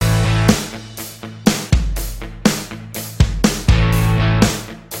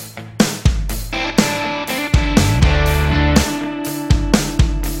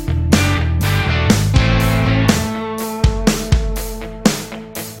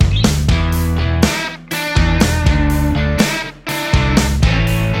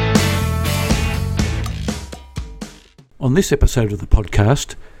On this episode of the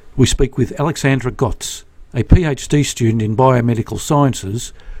podcast, we speak with Aleksandra Gozt, a PhD student in Biomedical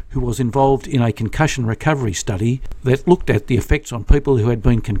Sciences who was involved in a concussion recovery study that looked at the effects on people who had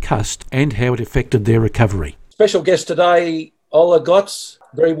been concussed and how it affected their recovery. Special guest today, Ola Gozt.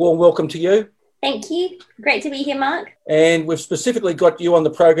 Very warm welcome to you. Thank you. Great to be here, Mark. And we've specifically got you on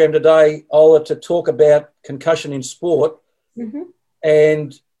the program today, Ola, to talk about concussion in sport. Mm-hmm.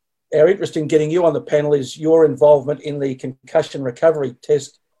 And our interest in getting you on the panel is your involvement in the concussion recovery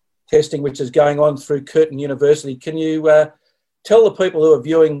testing, which is going on through Curtin University. Can you tell the people who are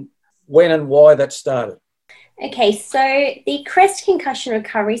viewing when and why that started? Okay, so the CREST Concussion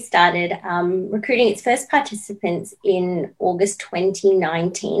Recovery started recruiting its first participants in August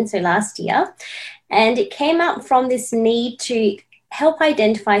 2019, so last year. And it came out from this need to help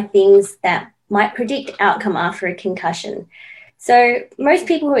identify things that might predict outcome after a concussion. So most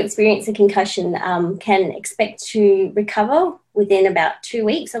people who experience a concussion can expect to recover within about 2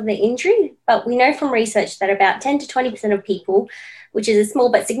 weeks of the injury. But we know from research that about 10 to 20% of people, which is a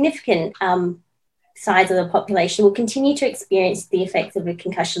small but significant size of the population, will continue to experience the effects of a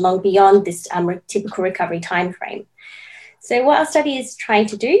concussion long beyond this typical recovery timeframe. So what our study is trying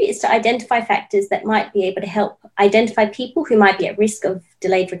to do is to identify factors that might be able to help identify people who might be at risk of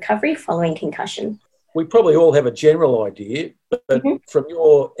delayed recovery following concussion. We probably all have a general idea, but from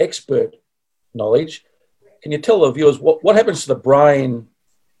your expert knowledge, can you tell the viewers what happens to the brain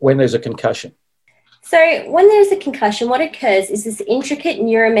when there's a concussion? So when there's a concussion, what occurs is this intricate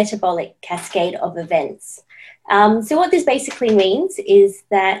neurometabolic cascade of events. So what this basically means is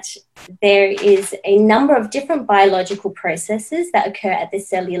that there is a number of different biological processes that occur at the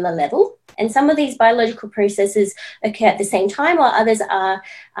cellular level. And some of these biological processes occur at the same time, while others are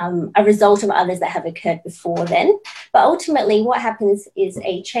a result of others that have occurred before then. But ultimately, what happens is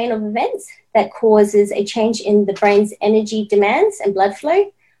a chain of events that causes a change in the brain's energy demands and blood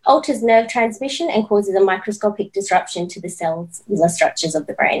flow, alters nerve transmission, and causes a microscopic disruption to the cellular structures of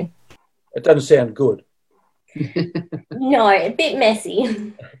the brain. It doesn't sound good. No, a bit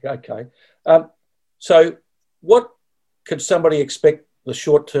messy. Okay. So what could somebody expect the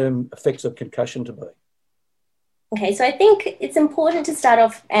short-term effects of concussion to be? Okay, so I think it's important to start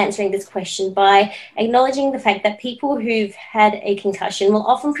off answering this question by acknowledging the fact that people who've had a concussion will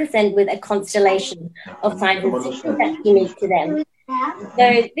often present with a constellation of signs and symptoms that's unique to them.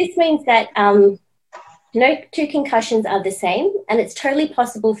 So this means that no two concussions are the same, and it's totally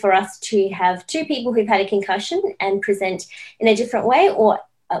possible for us to have two people who've had a concussion and present in a different way, or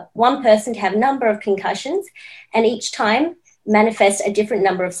one person to have a number of concussions and each time manifest a different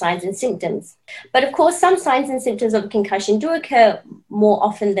number of signs and symptoms. But of course, some signs and symptoms of a concussion do occur more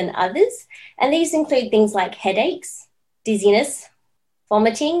often than others, and these include things like headaches, dizziness,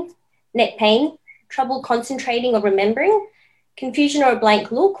 vomiting, neck pain, trouble concentrating or remembering, confusion or a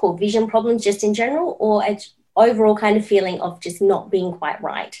blank look, or vision problems just in general, or an overall kind of feeling of just not being quite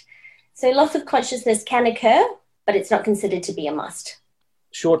right. So loss of consciousness can occur, but it's not considered to be a must.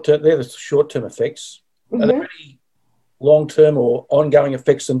 Short-term, they're the short-term effects. Are there any long-term or ongoing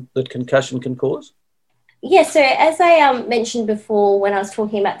effects that concussion can cause? Yes, so as I mentioned before when I was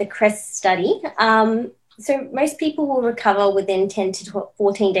talking about the CREST study, so most people will recover within 10 to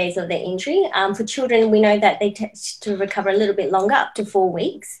 14 days of their injury. For children, we know that they tend to recover a little bit longer, up to 4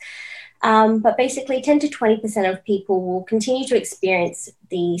 weeks. But basically 10 to 20% of people will continue to experience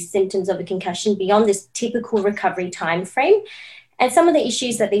the symptoms of a concussion beyond this typical recovery time frame. And some of the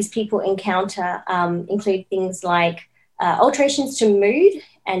issues that these people encounter include things like alterations to mood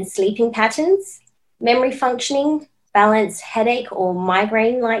and sleeping patterns, memory functioning, balance, headache or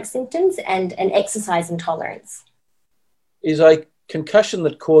migraine-like symptoms, and an exercise intolerance. Is a concussion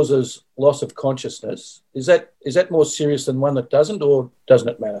that causes loss of consciousness, is that more serious than one that doesn't, or doesn't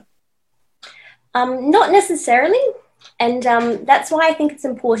it matter? Not necessarily. And that's why I think it's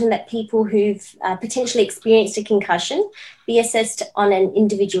important that people who've potentially experienced a concussion be assessed on an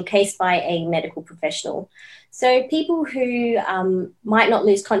individual case by a medical professional. So people who might not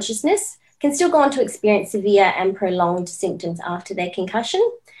lose consciousness can still go on to experience severe and prolonged symptoms after their concussion.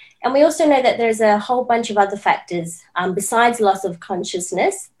 And we also know that there's a whole bunch of other factors besides loss of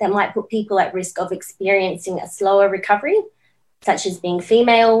consciousness that might put people at risk of experiencing a slower recovery, such as being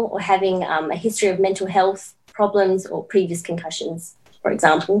female or having a history of mental health problems or previous concussions, for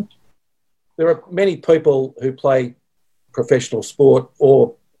example. There are many people who play professional sport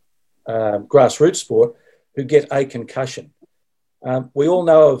or grassroots sport who get a concussion. We all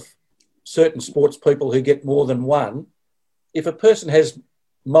know of certain sports people who get more than one. If a person has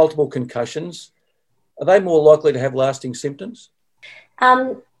multiple concussions, are they more likely to have lasting symptoms?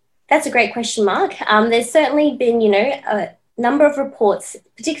 That's a great question, Mark. There's certainly been, a number of reports,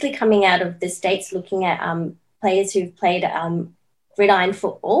 particularly coming out of the States, looking at players who've played gridiron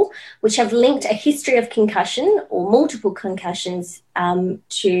football, which have linked a history of concussion or multiple concussions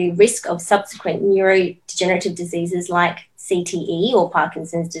to risk of subsequent neurodegenerative diseases like CTE or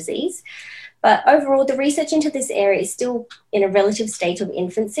Parkinson's disease. But overall, the research into this area is still in a relative state of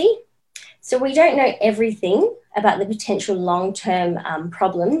infancy. So we don't know everything about the potential long-term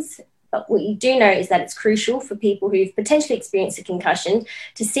problems, but what you do know is that it's crucial for people who've potentially experienced a concussion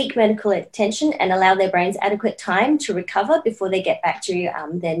to seek medical attention and allow their brains adequate time to recover before they get back to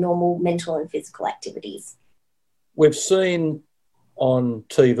their normal mental and physical activities. We've seen on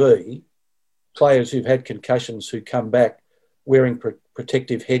TV players who've had concussions who come back wearing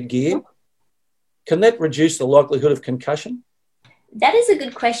protective headgear. Can that reduce the likelihood of concussion? That is a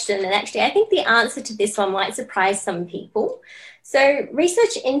good question. And actually, I think the answer to this one might surprise some people. So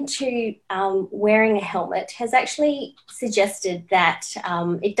research into wearing a helmet has actually suggested that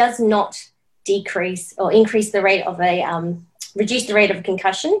it does not decrease or increase the rate of reduce the rate of a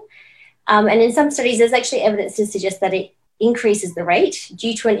concussion. And in some studies, there's actually evidence to suggest that it increases the rate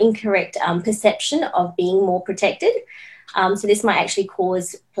due to an incorrect perception of being more protected. So this might actually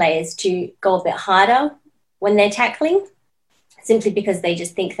cause players to go a bit harder when they're tackling, simply because they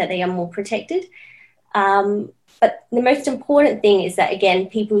just think that they are more protected. But the most important thing is that, again,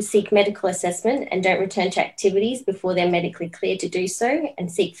 people seek medical assessment and don't return to activities before they're medically cleared to do so,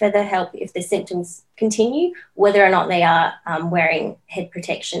 and seek further help if the symptoms continue, whether or not they are wearing head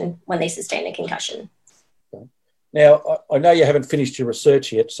protection when they sustain a concussion. Now, I know you haven't finished your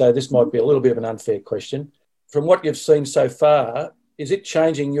research yet, so this might be a little bit of an unfair question. From what you've seen so far, is it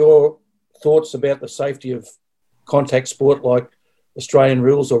changing your thoughts about the safety of contact sport like Australian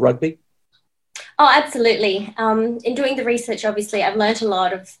rules or rugby? Oh, absolutely. In doing the research, obviously, I've learned a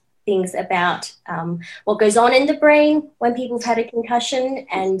lot of things about what goes on in the brain when people have had a concussion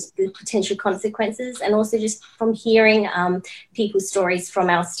and the potential consequences, and also just from hearing people's stories from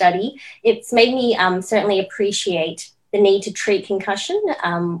our study, it's made me certainly appreciate the need to treat concussion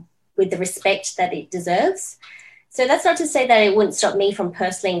with the respect that it deserves. So that's not to say that it wouldn't stop me from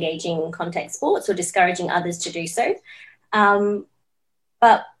personally engaging in contact sports or discouraging others to do so.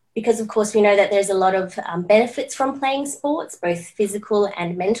 But because, of course, we know that there's a lot of benefits from playing sports, both physical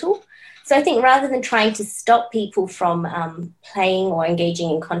and mental. So I think rather than trying to stop people from playing or engaging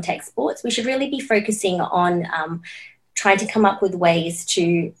in contact sports, we should really be focusing on trying to come up with ways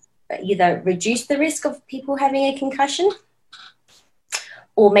to either reduce the risk of people having a concussion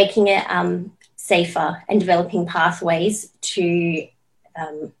or making it safer and developing pathways to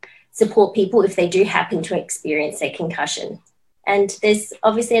support people if they do happen to experience a concussion. And there's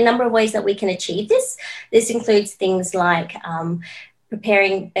obviously a number of ways that we can achieve this. This includes things like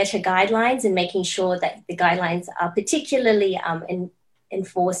preparing better guidelines and making sure that the guidelines are particularly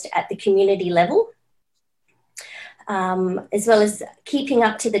enforced at the community level, as well as keeping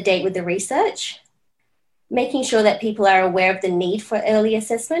up to the date with the research, making sure that people are aware of the need for early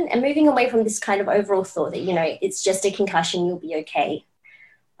assessment, and moving away from this kind of overall thought that, it's just a concussion, you'll be okay.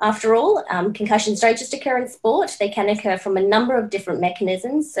 After all, concussions don't just occur in sport. They can occur from a number of different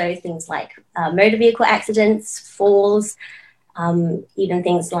mechanisms. So things like motor vehicle accidents, falls, even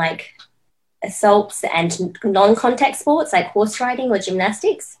things like assaults and non-contact sports like horse riding or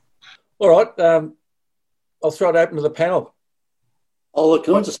gymnastics. All right. I'll throw it open to the panel. Oh, look,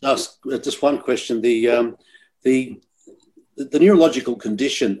 can I just ask just one question? The neurological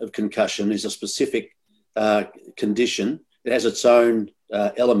condition of concussion is a specific condition. It has its own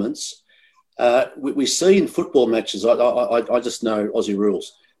elements. We see in football matches, I just know Aussie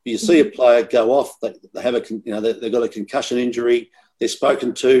rules. You see a player go off, they have they've got a concussion injury, they're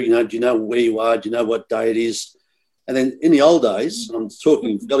spoken to, do you know where you are, do you know what day it is? And then in the old days, and I'm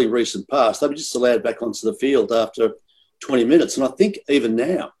talking fairly recent past, they were just allowed back onto the field after 20 minutes. And I think even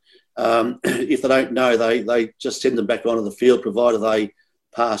now, if they don't know, they just send them back onto the field, provided they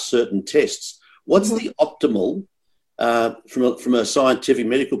pass certain tests. What's the optimal, from a scientific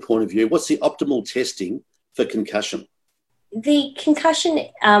medical point of view, what's the optimal testing for concussion? The Concussion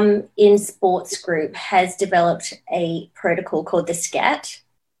in Sports group has developed a protocol called the SCAT.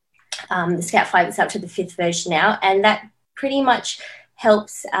 The SCAT-5 is up to the 5th version now, and that pretty much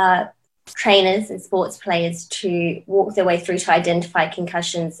helps trainers and sports players to walk their way through to identify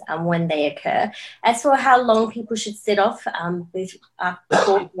concussions when they occur. As for how long people should sit off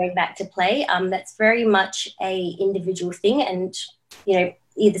before going back to play, that's very much a individual thing, and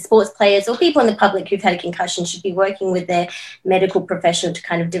either sports players or people in the public who've had a concussion should be working with their medical professional to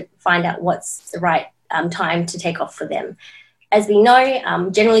kind of find out what's the right time to take off for them. as we know,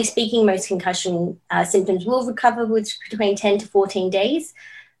 generally speaking, most concussion symptoms will recover with between 10 to 14 days,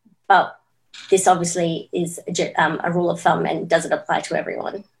 but this obviously is a rule of thumb and doesn't apply to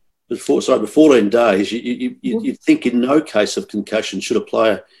everyone. But 14 days, you think in no case of concussion should a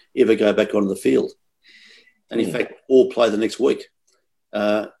player ever go back onto the field. And in fact, all play the next week.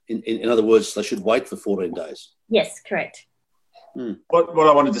 In other words, they should wait for 14 days. Yes, correct. What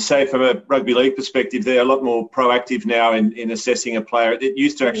I wanted to say from a rugby league perspective, they're a lot more proactive now in assessing a player. It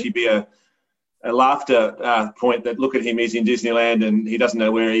used to actually be a laughter point that, look at him, he's in Disneyland and he doesn't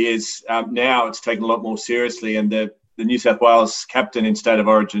know where he is. Now it's taken a lot more seriously, and the New South Wales captain in State of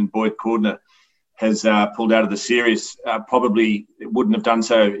Origin, Boyd Cordner, has pulled out of the series. Probably wouldn't have done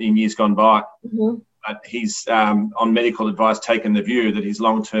so in years gone by. But he's, on medical advice, taken the view that his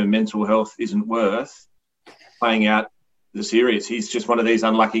long-term mental health isn't worth playing out the series. He's just one of these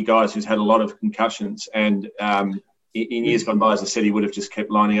unlucky guys who's had a lot of concussions, and in years gone by, as I said, he would have just kept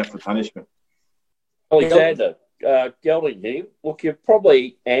lining up for punishment. Alexander, Gelding here. Look, you've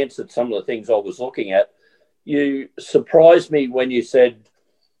probably answered some of the things I was looking at. You surprised me when you said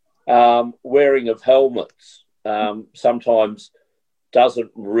wearing of helmets sometimes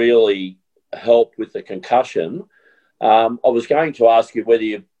doesn't really help with the concussion. I was going to ask you whether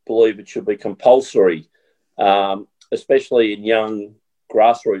you believe it should be compulsory, especially in young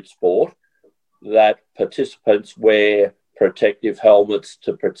grassroots sport, that participants wear protective helmets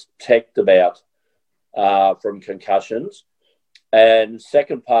to protect about from concussions. And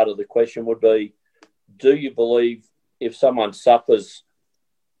second part of the question would be, do you believe if someone suffers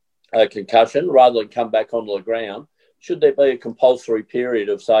a concussion, rather than come back onto the ground, should there be a compulsory period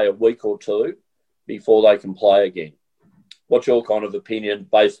of, say, a week or two before they can play again? What's your kind of opinion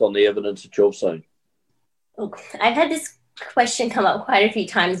based on the evidence that you've seen? Look, I've had this question come up quite a few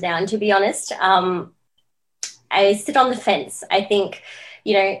times now, and to be honest, I sit on the fence. I think,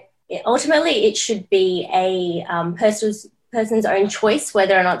 ultimately it should be a person's own choice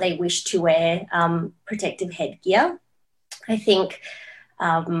whether or not they wish to wear protective headgear. I think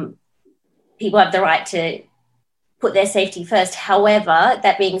people have the right to put their safety first. However,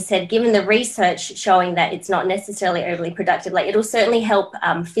 that being said, given the research showing that it's not necessarily overly productive, like it'll certainly help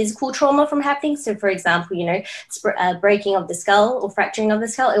physical trauma from happening. So for example, breaking of the skull or fracturing of the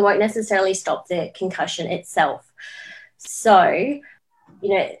skull, it won't necessarily stop the concussion itself. So,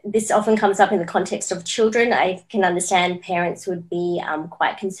 this often comes up in the context of children. I can understand parents would be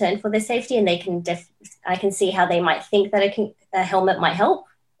quite concerned for their safety, and I can see how they might think that a helmet might help,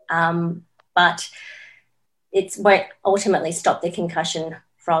 but it won't ultimately stop the concussion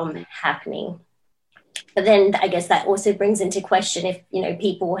from happening. But then I guess that also brings into question if,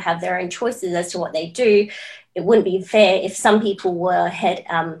 people have their own choices as to what they do. It wouldn't be fair if some people wore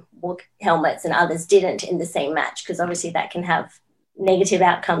helmets and others didn't in the same match, because obviously that can have negative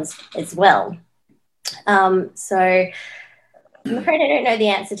outcomes as well. So I'm afraid I don't know the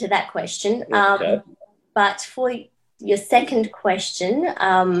answer to that question. Okay. But for your second question,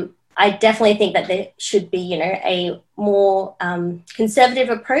 I definitely think that there should be, a more conservative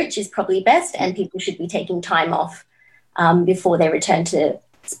approach is probably best, and people should be taking time off before they return to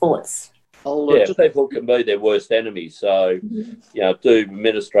sports. People can be their worst enemies. So, do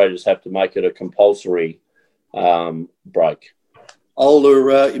administrators have to make it a compulsory break?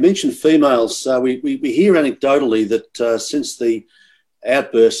 You mentioned females. We hear anecdotally that since the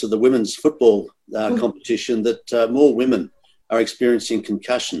outburst of the women's football competition, that more women are experiencing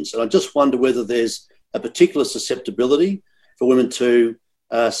concussions. And I just wonder whether there's a particular susceptibility for women to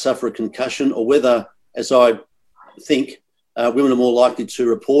suffer a concussion, or whether, as I think, women are more likely to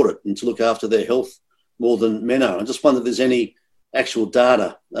report it and to look after their health more than men are. I just wonder if there's any actual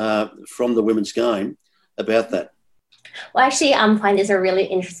data from the women's game about that. Well, actually, I find this a really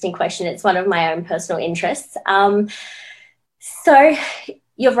interesting question. It's one of my own personal interests. So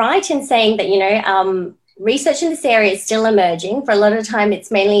you're right in saying that, research in this area is still emerging. For a lot of time,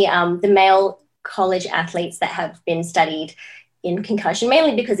 it's mainly the male college athletes that have been studied in concussion,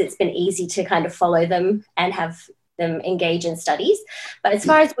 mainly because it's been easy to kind of follow them and have them engage in studies. But as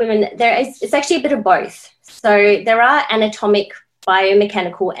far as women, it's actually a bit of both. So there are anatomic,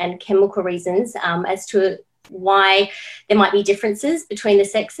 biomechanical and chemical reasons as to why there might be differences between the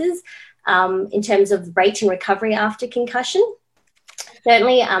sexes in terms of rate and recovery after concussion.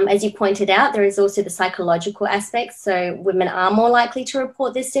 Certainly, as you pointed out, there is also the psychological aspect. So women are more likely to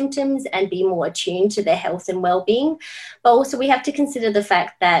report their symptoms and be more attuned to their health and well-being. But also we have to consider the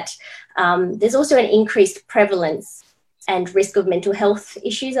fact that there's also an increased prevalence and risk of mental health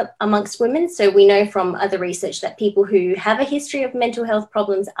issues amongst women. So we know from other research that people who have a history of mental health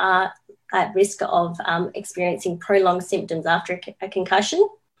problems are at risk of experiencing prolonged symptoms after a concussion.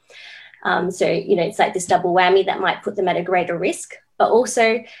 So, it's like this double whammy that might put them at a greater risk. But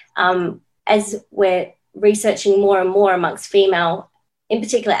also, as we're researching more and more amongst female, in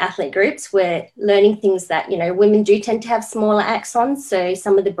particular athlete groups, we're learning things that, women do tend to have smaller axons. So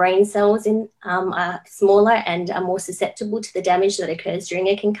some of the brain cells are smaller and are more susceptible to the damage that occurs during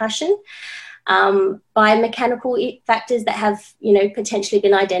a concussion. Biomechanical factors that have, potentially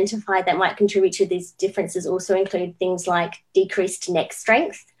been identified that might contribute to these differences also include things like decreased neck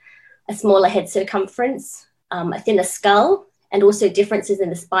strength, a smaller head circumference, a thinner skull, and also differences in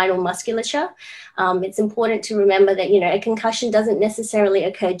the spinal musculature. It's important to remember that, a concussion doesn't necessarily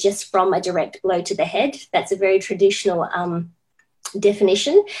occur just from a direct blow to the head. That's a very traditional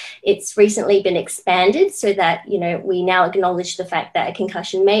definition. It's recently been expanded so that, we now acknowledge the fact that a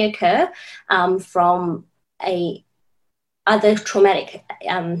concussion may occur from a other traumatic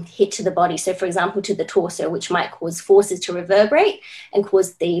hit to the body. So, for example, to the torso, which might cause forces to reverberate and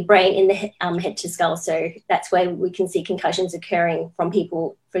cause the brain in the head to skull. So that's where we can see concussions occurring from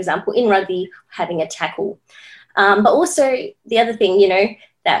people, for example, in rugby having a tackle. But also the other thing,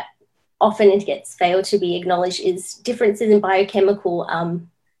 that often gets failed to be acknowledged is differences in biochemical,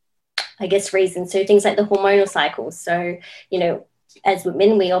 reasons. So things like the hormonal cycles. So, as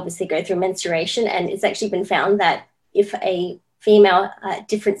women, we obviously go through menstruation, and it's actually been found that if a female at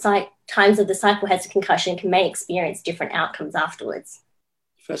different times of the cycle has a concussion, may experience different outcomes afterwards.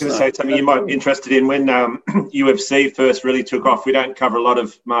 I was going to say something you might be interested in. When UFC first really took off, we don't cover a lot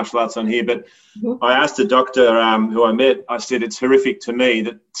of martial arts on here, but I asked a doctor who I met, I said, it's horrific to me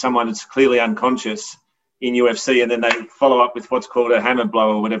that someone is clearly unconscious in UFC and then they follow up with what's called a hammer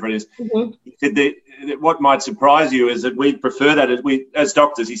blow or whatever it is. He said that what might surprise you is that we prefer that. As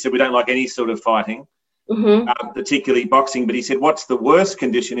doctors, he said, we don't like any sort of fighting. Particularly boxing, but he said what's the worst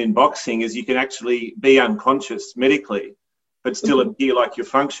condition in boxing is you can actually be unconscious medically but still appear like you're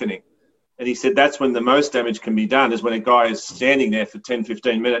functioning. And he said that's when the most damage can be done, is when a guy is standing there for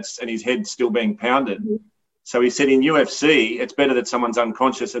 10-15 minutes and his head's still being pounded. So he said in UFC it's better that someone's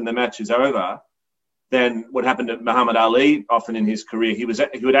unconscious and the match is over than what happened to Muhammad Ali often in his career. He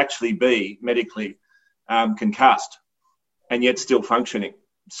would actually be medically concussed and yet still functioning.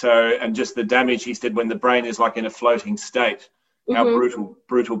 So, and just the damage, he said, when the brain is like in a floating state, how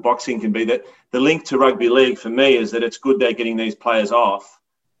brutal boxing can be. That the link to rugby league for me is that it's good they're getting these players off.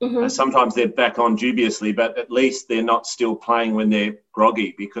 Sometimes they're back on dubiously, but at least they're not still playing when they're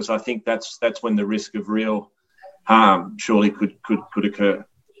groggy, because I think that's when the risk of real harm surely could occur.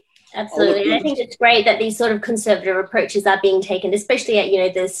 Absolutely. And I think it's great that these sort of conservative approaches are being taken, especially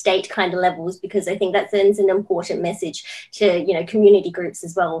at, the state kind of levels, because I think that sends an important message to, community groups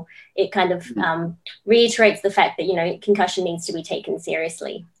as well. It kind of reiterates the fact that, concussion needs to be taken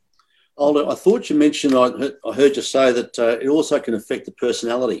seriously. Aldo, I thought you mentioned, I heard you say that it also can affect the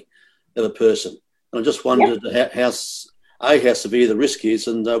personality of a person. And I just wondered how severe the risk is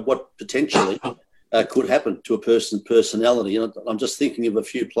and what potentially could happen to a person's personality. And I'm just thinking of a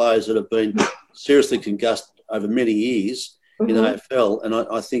few players that have been seriously concussed over many years in AFL, and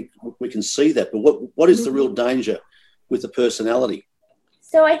I think we can see that. But what is the real danger with the personality?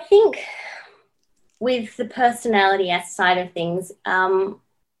 So I think with the personality side of things,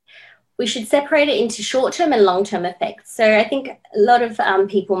 we should separate it into short-term and long-term effects. So I think a lot of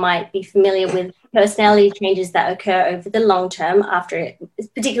people might be familiar with personality changes that occur over the long term after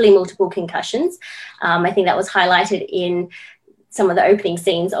particularly multiple concussions. I think that was highlighted in some of the opening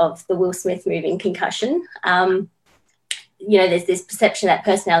scenes of the Will Smith movie in Concussion. There's this perception that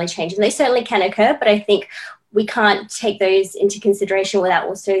personality changes, and they certainly can occur, but I think we can't take those into consideration without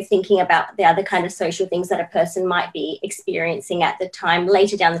also thinking about the other kind of social things that a person might be experiencing at the time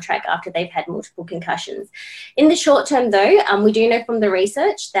later down the track after they've had multiple concussions. In the short term, though, we do know from the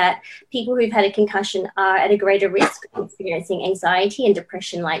research that people who've had a concussion are at a greater risk of experiencing anxiety and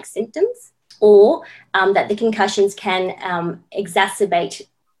depression-like symptoms, or that the concussions can exacerbate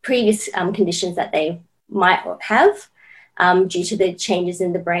previous conditions that they might have due to the changes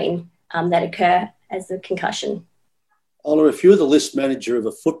in the brain that occur as a concussion. Ola, if you were the list manager of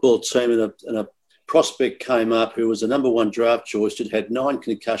a football team and a prospect came up who was the number one draft choice, who'd had 9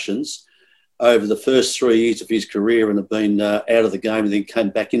 concussions over the first 3 years of his career and had been out of the game and then came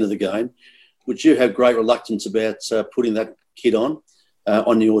back into the game, would you have great reluctance about putting that kid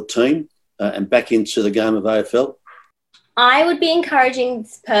on your team and back into the game of AFL? I would be encouraging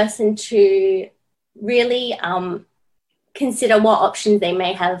this person to really consider what options they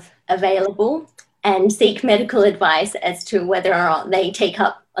may have available and seek medical advice as to whether or not they take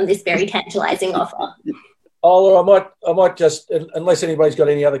up on this very tantalising offer. Ola, I might just, unless anybody's got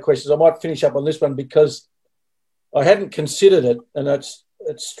any other questions, I might finish up on this one because I hadn't considered it, and it's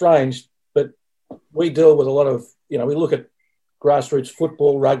strange, but we deal with a lot of, we look at grassroots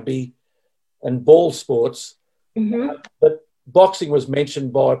football, rugby, and ball sports. Mm-hmm. But boxing was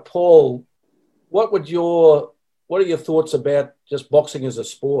mentioned by Paul. What are your thoughts about just boxing as a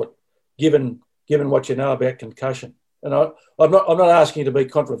sport, given what you know about concussion? And I'm not asking you to be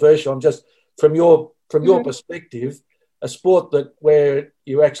controversial. I'm just from your perspective, a sport where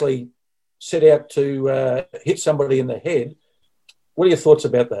you actually set out to hit somebody in the head. What are your thoughts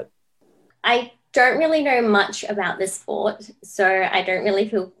about that? I don't really know much about the sport, so I don't really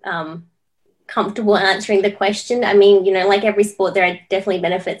feel comfortable answering the question. I mean, like every sport, there are definitely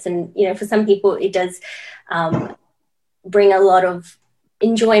benefits, and for some people, it does bring a lot of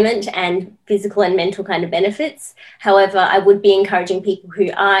enjoyment and physical and mental kind of benefits. However, I would be encouraging people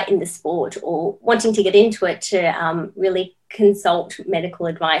who are in the sport or wanting to get into it to really consult medical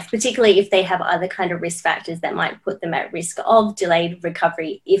advice, particularly if they have other kind of risk factors that might put them at risk of delayed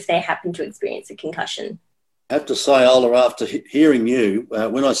recovery if they happen to experience a concussion. I have to say, Ola, after hearing you,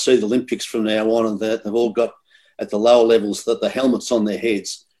 when I see the Olympics from now on and that they've all got at the lower levels that the helmets on their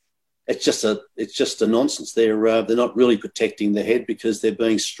heads, it's just a nonsense. They're not really protecting the head because they're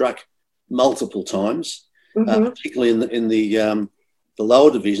being struck multiple times, particularly in the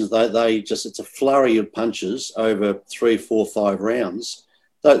lower divisions. It's a flurry of punches over 3, 4, 5 rounds.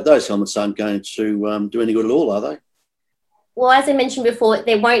 Those helmets aren't going to do any good at all, are they? Well, as I mentioned before,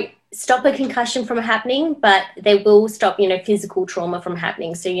 they won't stop a concussion from happening, but they will stop, physical trauma from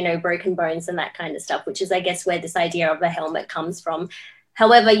happening. So, broken bones and that kind of stuff, which is, I guess, where this idea of a helmet comes from.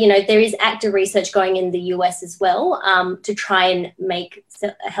 However, there is active research going in the US as well to try and make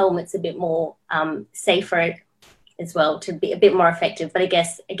helmets a bit more safer as well, to be a bit more effective. But I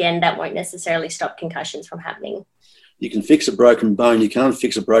guess, again, that won't necessarily stop concussions from happening. You can fix a broken bone. You can't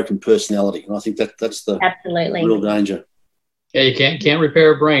fix a broken personality. And I think that's the absolutely real danger. Yeah, you can't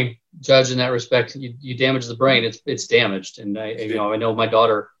repair a brain, Judge, in that respect. You damage the brain, it's damaged. And I know my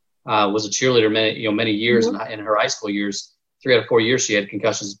daughter was a cheerleader many years in her high school years. 3 out of 4 years she had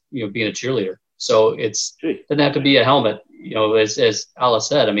concussions, being a cheerleader. So it doesn't have to be a helmet, as Ala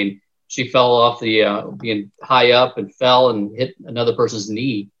said. I mean, she fell off the being high up and fell and hit another person's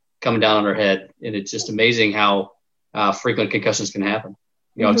knee coming down on her head. And it's just amazing how frequent concussions can happen.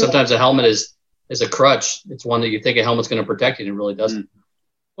 And sometimes a helmet is a crutch. It's one that you think a helmet's going to protect you, and it really doesn't.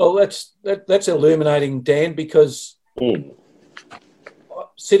 Well, that's illuminating, Dan, because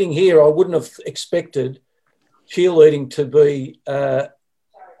sitting here, I wouldn't have expected cheerleading to be a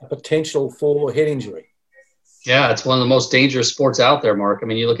potential for head injury. Yeah, it's one of the most dangerous sports out there, Mark. I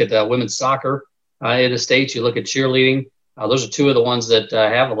mean, you look at women's soccer in the States, you look at cheerleading. Those are two of the ones that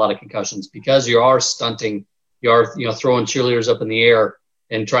have a lot of concussions because you are stunting. You are, throwing cheerleaders up in the air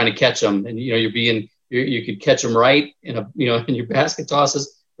and trying to catch them. And, you could catch them right in your basket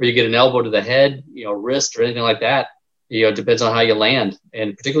tosses, or you get an elbow to the head, wrist or anything like that. It depends on how you land.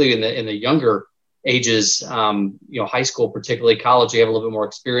 And particularly in the younger ages, high school, particularly college, you have a little bit more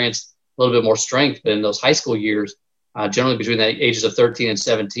experience, a little bit more strength. But in those high school years, generally between the ages of 13 and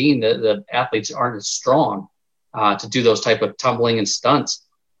 17, the athletes aren't as strong to do those type of tumbling and stunts.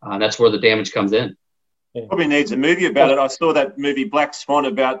 That's where the damage comes in. Probably needs a movie about it. I saw that movie Black Swan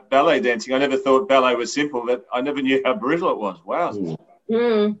about ballet dancing. I never thought ballet was simple, but I never knew how brutal it was.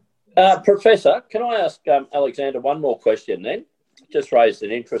 Wow. Professor, can I ask Aleksandra one more question then? Just raised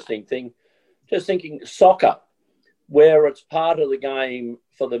an interesting thing. Just thinking soccer, where it's part of the game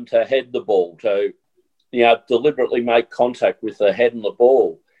for them to head the ball, to deliberately make contact with the head and the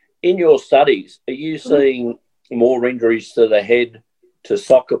ball. In your studies, are you seeing more injuries to the head to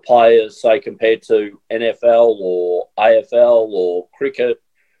soccer players, say, compared to NFL or AFL or cricket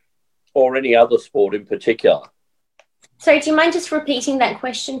or any other sport in particular? Sorry, do you mind just repeating that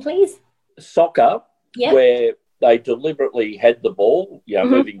question, please? Soccer, where they deliberately head the ball,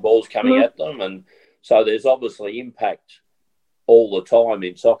 moving balls coming at them. And so there's obviously impact all the time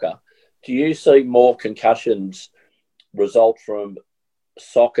in soccer. Do you see more concussions result from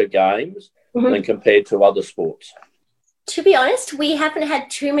soccer games than compared to other sports? To be honest, we haven't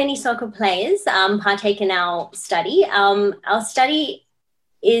had too many soccer players partake in our study. Our study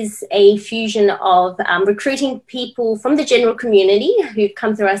is a fusion of recruiting people from the general community who've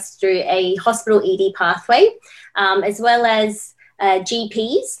come through us through a hospital ED pathway, as well as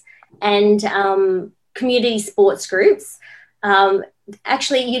GPs and community sports groups.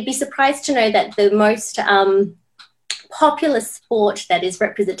 Actually, you'd be surprised to know that the most popular sport that is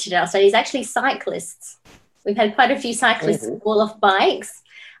represented in our study is actually cyclists. We've had quite a few cyclists fall off bikes.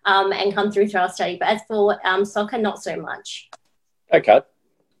 and come through our study. But as for soccer, not so much. Okay.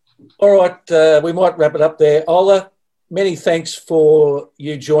 All right, we might wrap it up there. Ola, many thanks for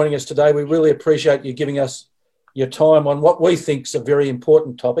you joining us today. We really appreciate you giving us your time on what we think is a very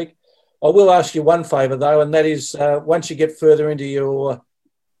important topic. I will ask you one favour, though, and that is once you get further into your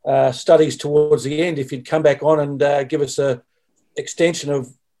studies towards the end, if you'd come back on and give us an extension of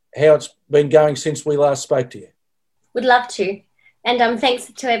how it's been going since we last spoke to you. Would love to. And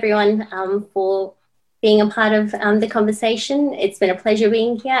thanks to everyone for being a part of the conversation. It's been a pleasure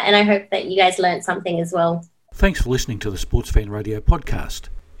being here, and I hope that you guys learned something as well. Thanks for listening to the Sports Fan Radio podcast.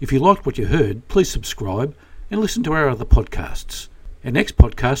 If you liked what you heard, please subscribe and listen to our other podcasts. Our next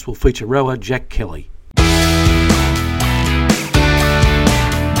podcast will feature rower Jack Kelly.